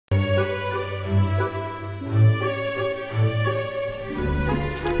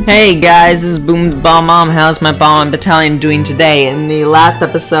Hey guys, this is BoomTheBombOmb. How's my bomb battalion doing today? In the last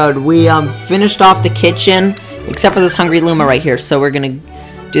episode, we finished off the kitchen, except for this hungry Luma right here. So we're gonna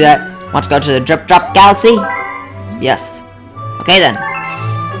do that. Want to go to the Drip Drop Galaxy? Yes. Okay then.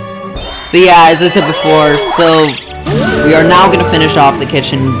 So yeah, as I said before, so we are now gonna finish off the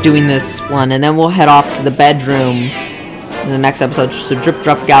kitchen doing this one, and then we'll head off to the bedroom in the next episode. So Drip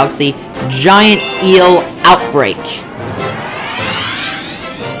Drop Galaxy, Giant Eel Outbreak.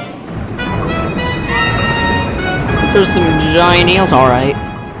 There's some giant eels, alright.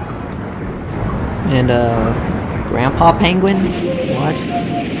 And, Grandpa Penguin? What?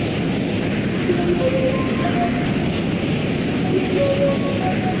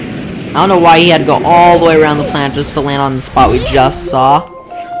 I don't know why he had to go all the way around the planet just to land on the spot we just saw.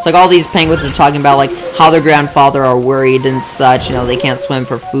 It's like all these penguins are talking about, like, how their grandfather are worried and such. You know, they can't swim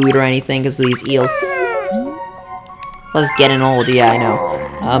for food or anything because of these eels. Plus, getting old, yeah, I know.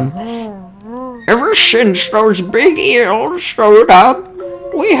 Ever since those big eels showed up,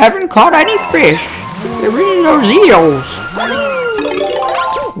 we haven't caught any fish. They're eating those eels.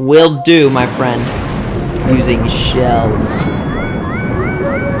 Will do, my friend. Using shells.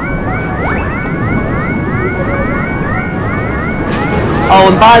 Oh,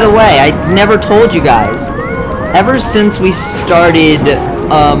 and by the way, I never told you guys. Ever since we started,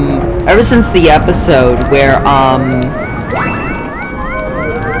 ever since the episode where,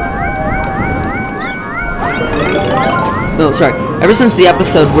 oh, sorry. Ever since the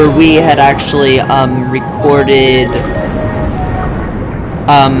episode where we had actually, recorded,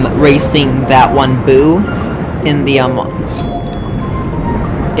 racing that one Boo in the,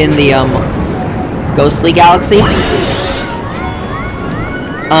 Ghostly Galaxy,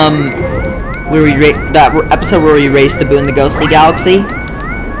 where we that episode where we raced the Boo in the Ghostly Galaxy,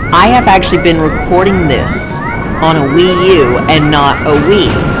 I have actually been recording this on a Wii U and not a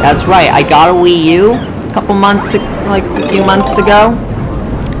Wii. That's right, I got a Wii U a couple months, like a few months ago,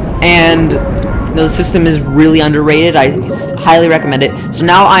 and the system is really underrated. I highly recommend it. So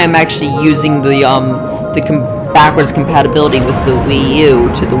now I am actually using the backwards compatibility with the Wii U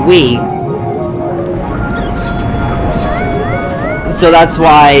to the Wii. So that's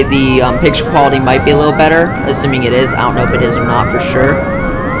why the picture quality might be a little better, assuming it is. I don't know if it is or not for sure.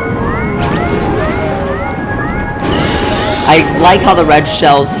 I like how the red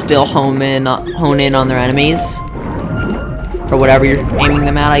shells still hone in on their enemies. For whatever you're aiming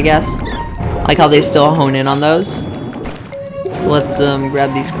them at, I guess. I like how they still hone in on those. So let's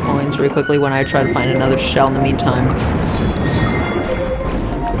grab these coins really quickly when I try to find another shell in the meantime.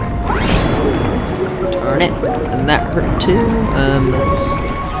 Darn it. And that hurt too. Let's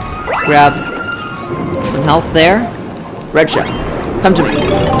grab some health there. Red shell. Come to me.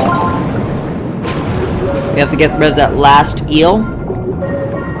 We have to get rid of that last eel.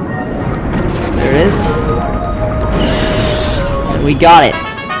 There it is. And we got it.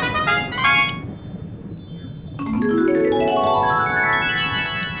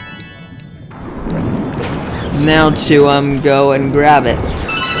 Now to go and grab it.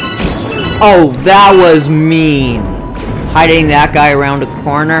 Oh, that was mean. Hiding that guy around a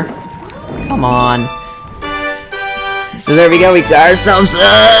corner. Come on. So there we go. We got ourselves a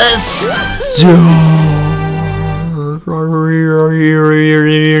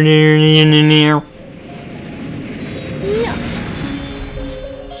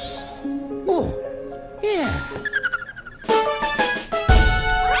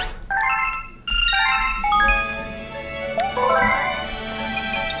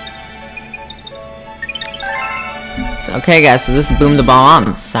okay guys, so this is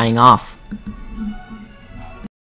BoomTheBombOmb signing off.